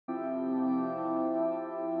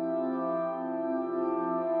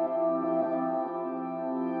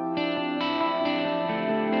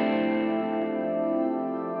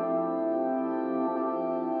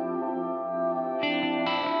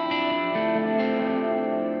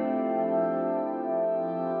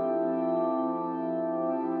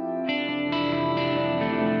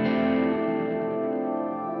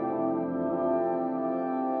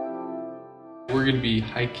we're gonna be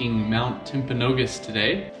hiking Mount Timpanogos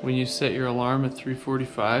today. When you set your alarm at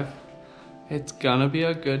 3:45, it's gonna be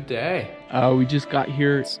a good day. We just got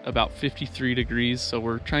here, it's about 53 degrees, so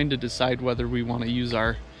we're trying to decide whether we wanna use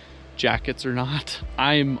our jackets or not.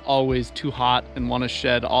 I'm always too hot and wanna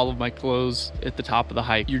shed all of my clothes at the top of the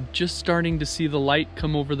hike. You're just starting to see the light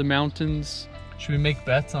come over the mountains. Should we make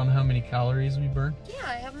bets on how many calories we burn? Yeah,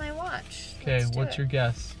 I have my watch. Okay, what's your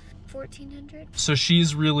guess? 1,400. So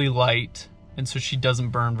she's really light, and so she doesn't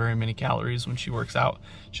burn very many calories when she works out.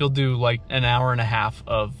 She'll do like an hour and a half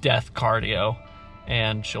of death cardio,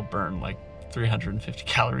 and she'll burn like 350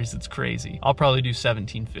 calories. It's crazy. I'll probably do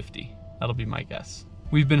 1,750. That'll be my guess.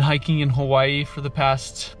 We've been hiking in Hawaii for the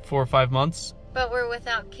past 4 or 5 months. But we're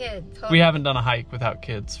without kids. We haven't done a hike without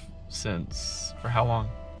kids since, for how long?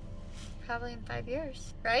 Probably in 5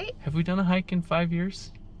 years, right? Have we done a hike in 5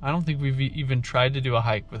 years? I don't think we've even tried to do a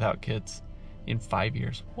hike without kids in 5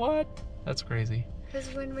 years. What? That's crazy.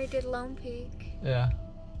 Because when we did Lone Peak. Yeah.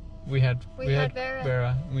 We had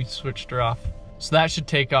Vera. And we switched her off. So that should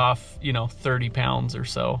take off, you know, 30 pounds or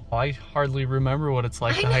so. I hardly remember what it's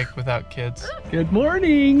like to hike without kids. Good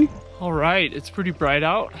morning. All right, it's pretty bright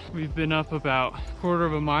out. We've been up about a quarter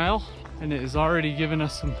of a mile, and it has already given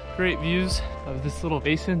us some great views of this little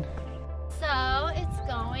basin. So it's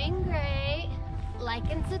going great. Like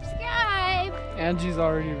and subscribe. Angie's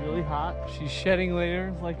already really hot. She's shedding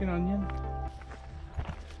layers like an onion.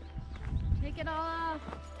 Take it all off.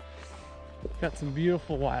 Got some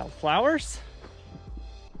beautiful wildflowers.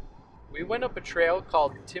 We went up a trail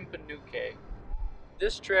called Timpooneke.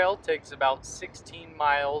 This trail takes about 16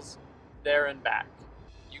 miles there and back.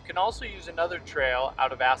 You can also use another trail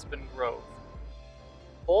out of Aspen Grove.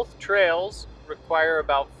 Both trails require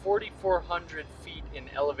about 4,400 feet in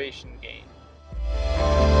elevation gain.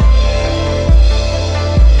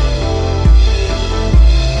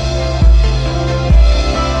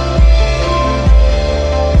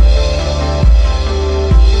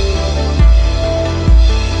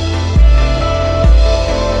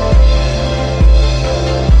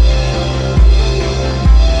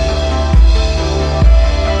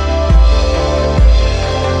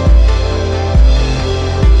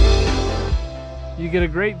 You get a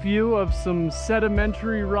great view of some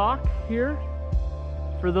sedimentary rock here.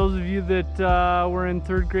 For those of you that were in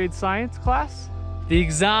 3rd grade science class. The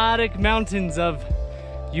exotic mountains of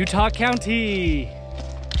Utah County.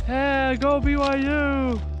 Hey, go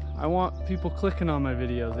BYU. I want people clicking on my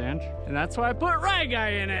videos, Ange. And that's why I put Rye Guy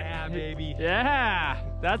in it. Yeah, baby. Yeah,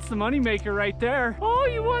 that's the moneymaker right there. Oh,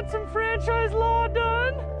 you want some franchise law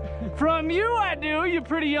done? From you I do, you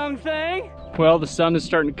pretty young thing. Well, the sun is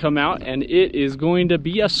starting to come out and it is going to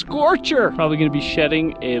be a scorcher. Probably going to be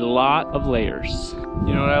shedding a lot of layers.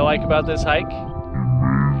 You know what I like about this hike?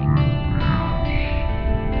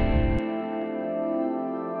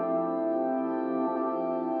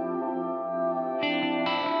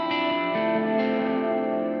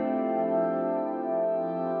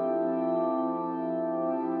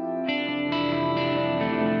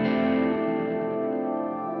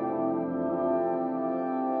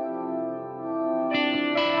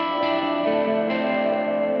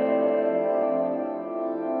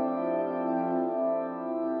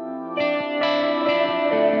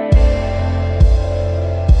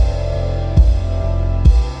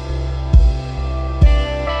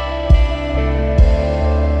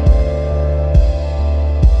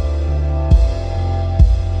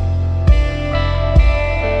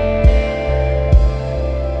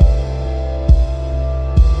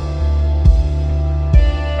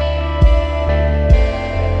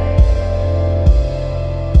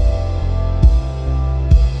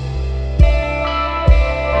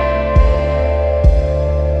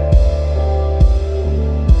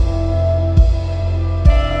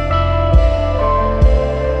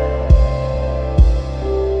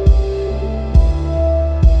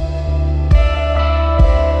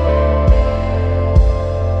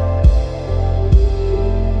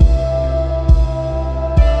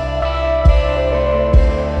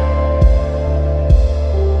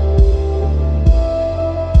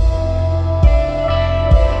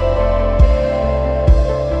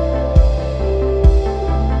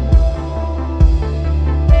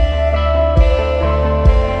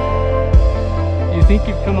 think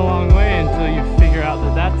you've come a long way until you figure out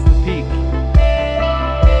that that's the peak.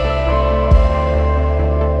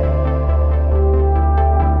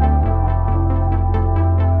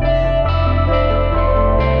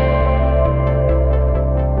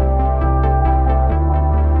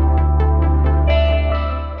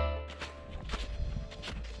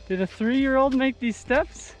 Did a 3-year-old make these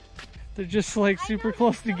steps? They're just like super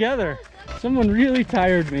close together. Someone really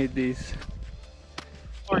tired made these.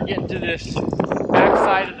 before getting to this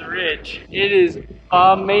backside of the ridge. It is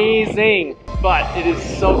amazing, but it is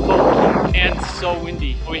so cold and so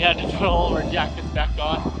windy. We had to put all of our jackets back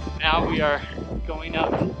on. Now we are going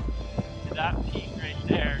up to that peak right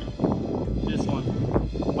there. This one.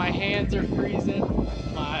 My hands are freezing.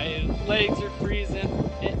 My legs are freezing.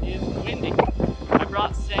 It is windy. I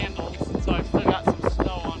brought sandals, so I've still got some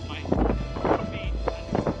snow on my feet.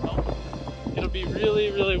 It'll be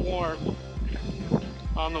really, really warm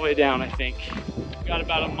on the way down, I think. We've got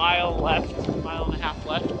about a mile left, a mile and a half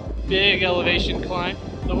left. Big elevation climb.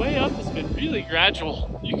 The way up has been really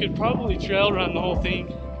gradual. You could probably trail run the whole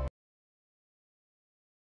thing.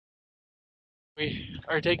 We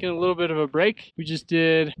are taking a little bit of a break. We just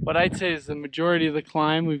did what I'd say is the majority of the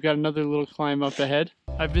climb. We've got another little climb up ahead.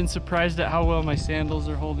 I've been surprised at how well my sandals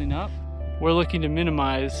are holding up. We're looking to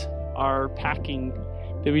minimize our packing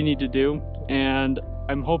that we need to do, and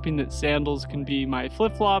I'm hoping that sandals can be my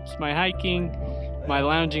flip-flops, my hiking, my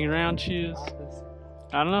lounging around shoes.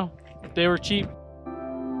 I don't know. They were cheap.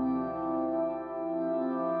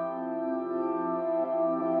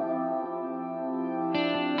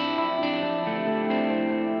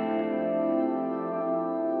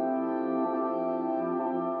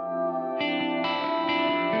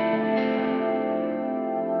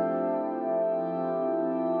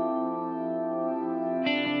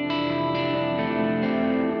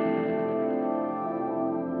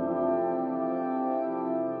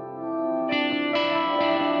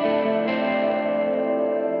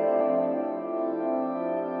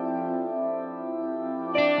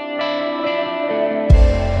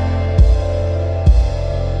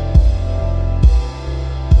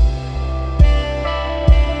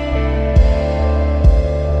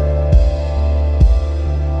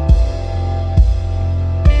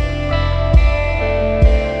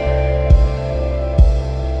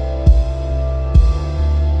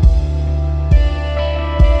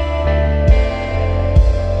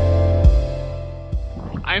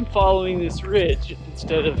 I'm following this ridge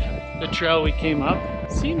instead of the trail we came up.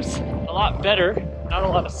 Seems a lot better, not a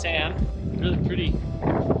lot of sand, really pretty.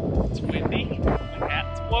 It's windy, the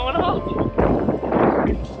hat's blowing off.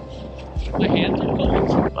 My hands are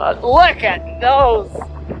cold. But look at those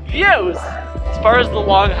views! As far as the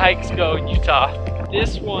long hikes go in Utah,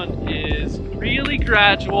 this one is really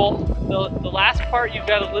gradual. The last part you've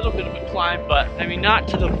got a little bit of a climb, but I mean not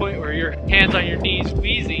to the point where your hands on your knees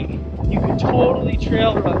wheezing. You can totally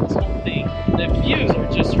trail run this whole thing. The views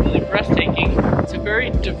are just really breathtaking. It's a very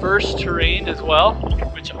diverse terrain as well,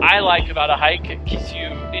 which I like about a hike. It keeps you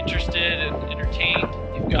interested and entertained.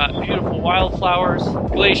 You've got beautiful wildflowers,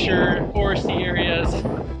 glacier, foresty areas,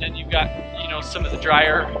 and you've got, you know, some of the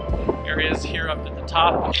drier areas here up at the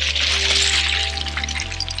top.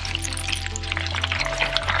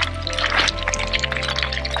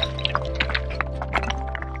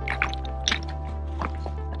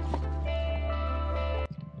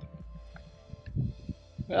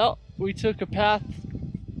 Well, we took a path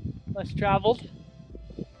less traveled,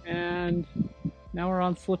 and now we're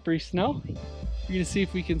on slippery snow. We're gonna see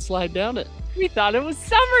if we can slide down it. We thought it was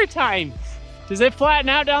summertime. Does it flatten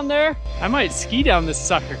out down there? I might ski down this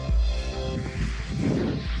sucker.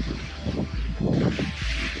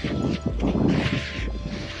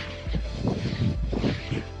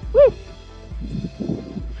 Woo!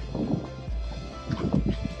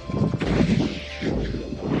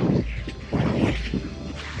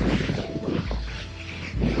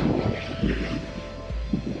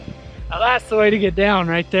 Now that's the way to get down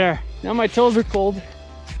right there. Now my toes are cold.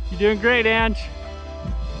 You're doing great, Ange.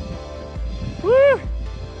 Woo!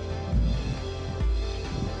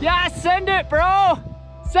 Yeah, send it, bro!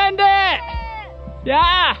 Send it!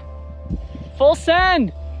 Yeah! Full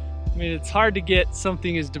send! I mean, it's hard to get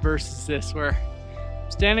something as diverse as this, where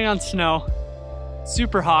I'm standing on snow,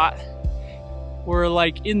 super hot. We're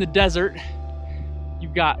like in the desert.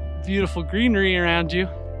 You've got beautiful greenery around you.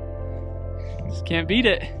 Just can't beat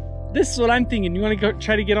it. This is what I'm thinking. You want to go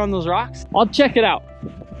try to get on those rocks? I'll check it out.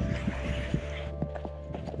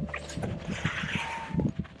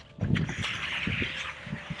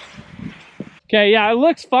 Okay, yeah, it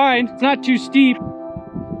looks fine. It's not too steep. Do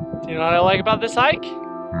you know what I like about this hike?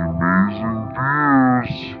 Amazing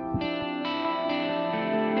views.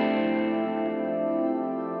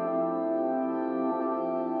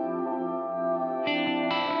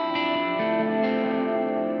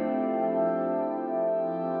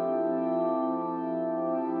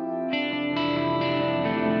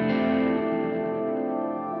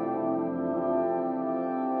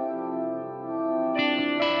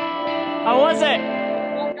 How was it?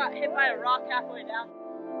 I got hit by a rock halfway down.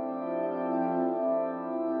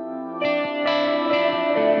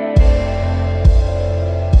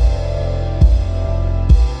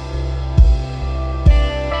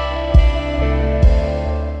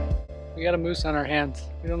 got a moose on our hands.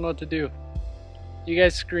 We don't know what to do. You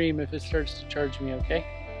guys scream if it starts to charge me, okay?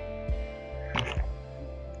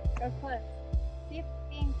 Go close. See if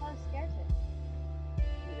being close scares it.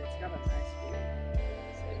 It's got a nice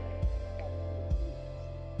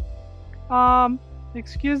view.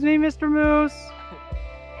 Excuse me, Mr. Moose.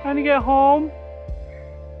 Trying to get home.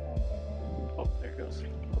 Oh, there it goes.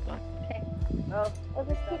 Hold on. Okay. Oh, We'll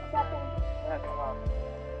just keep stepping. that's a lot.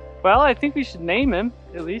 Well, I think we should name him,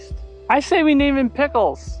 at least. I say we name him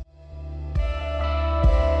Pickles.